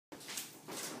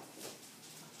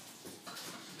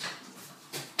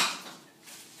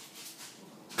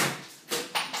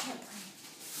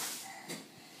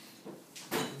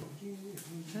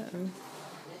Uh-oh.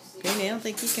 Green, I don't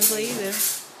think you can play either.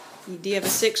 Do you have a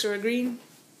 6 or a green?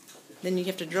 Then you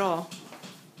have to draw.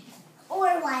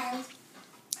 Or wild.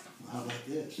 How about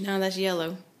this? No, that's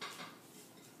yellow.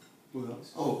 Well,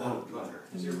 butter.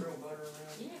 Is there real butter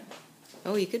around? Yeah.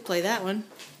 Oh, you could play that one.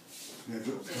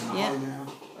 Yeah. Now.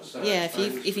 Yeah,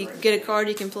 if you get a card,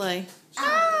 you can play.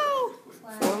 Oh!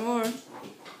 4 more. 2,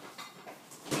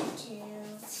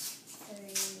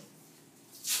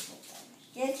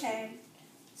 3. Your turn.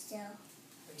 Still.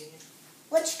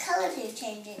 Which color do you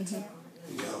change it to?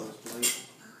 Yellow plate.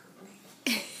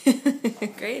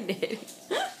 Granddaddy.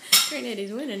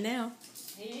 Granddaddy's winning now.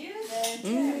 He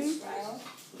is.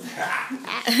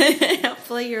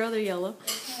 Play your other yellow.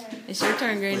 It's your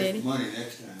turn, Granddaddy. Money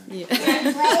next time. Yeah.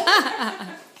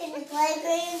 Can you play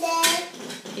Granddaddy?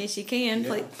 Yes, you can.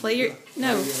 Play your...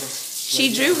 No.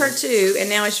 She drew her 2, and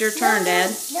now it's your turn,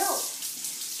 Dad. No.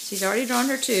 She's already drawn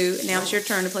her 2, and now it's your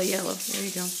turn to play yellow. There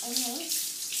you go.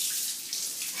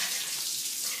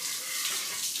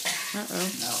 Uh-oh.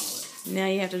 Now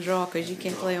you have to draw because you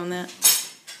can't play on that.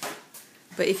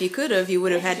 But if you could have, you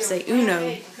would have had to say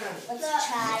UNO. Let's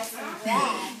try some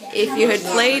red. If you had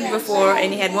played before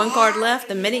and you had 1 card left,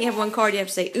 the minute you have 1 card, you have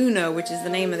to say UNO, which is the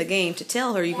name of the game, to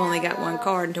tell her you've only got 1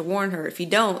 card and to warn her. If you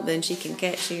don't, then she can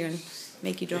catch you and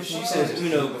make you draw If some she cards. says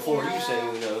UNO before you say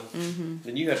UNO,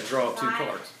 then you have to draw up 2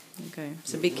 cards. Okay,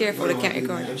 so be careful to count your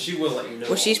cards. And she will let you know.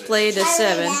 Well, she's played a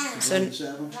 7, so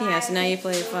yeah, so now you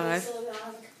play a 5.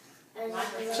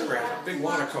 It's a big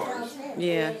wad of cards.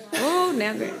 Yeah. Oh,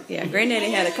 now, yeah,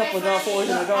 Granddaddy had a couple of draw 4s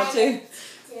and a draw 2.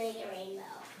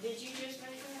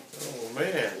 Oh,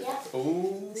 man.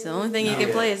 Oh. So the only thing you can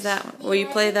play is that one. Well, you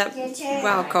play that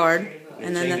wild card,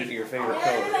 and then change it to your favorite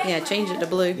color. yeah, change it to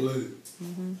blue. Blue.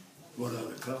 What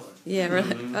other color? Yeah,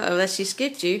 really. Uh-oh, that she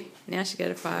skipped you. Now she got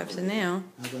a 5, so now.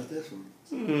 How about this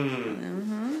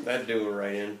one? That'd do her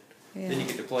right in. Yeah. Then you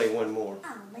get to play 1 more.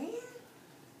 Oh, man.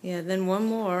 Yeah, then 1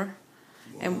 more.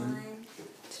 And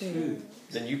 2.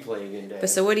 Then you play again, Dad. But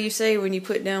so what do you say when you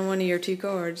put down one of your 2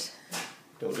 cards?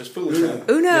 Don't just fool yourself.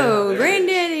 Uno! Yeah,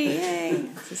 Granddaddy! Yay!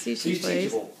 So see she She's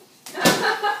plays. teachable.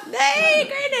 Hey!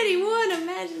 Granddaddy won!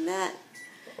 Imagine that.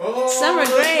 Oh. Summer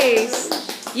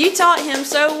Grace! You taught him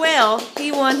so well,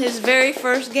 he won his very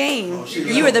first game.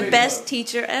 You were the best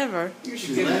teacher ever. You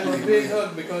should give him a big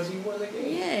hug because he won the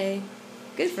game. Yay.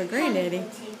 Good for Granddaddy.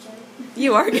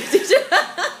 You are a good teacher.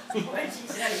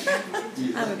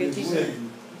 I'm a good teacher.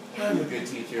 I'm a good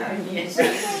teacher.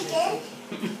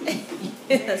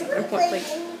 That's what I want,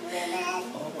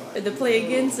 like, the play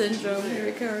again syndrome. Here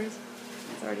it comes.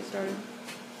 It's already started.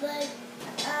 But,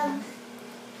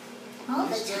 all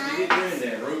the Get time,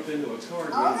 Granddad roped into a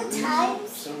card all game. the times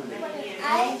Summer day.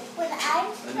 when I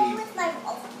go with my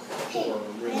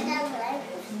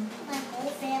my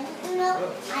whole family, you know,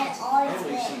 I always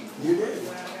win. You did. You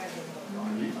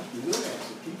will have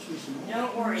to teach you some more.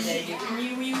 Don't worry, Daddy.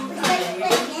 You will Let's play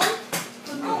again.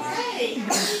 Okay.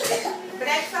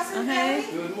 Breakfast is ready?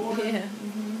 Good morning. Yeah.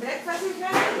 Breakfast is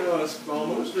ready? Oh, it's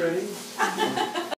almost ready.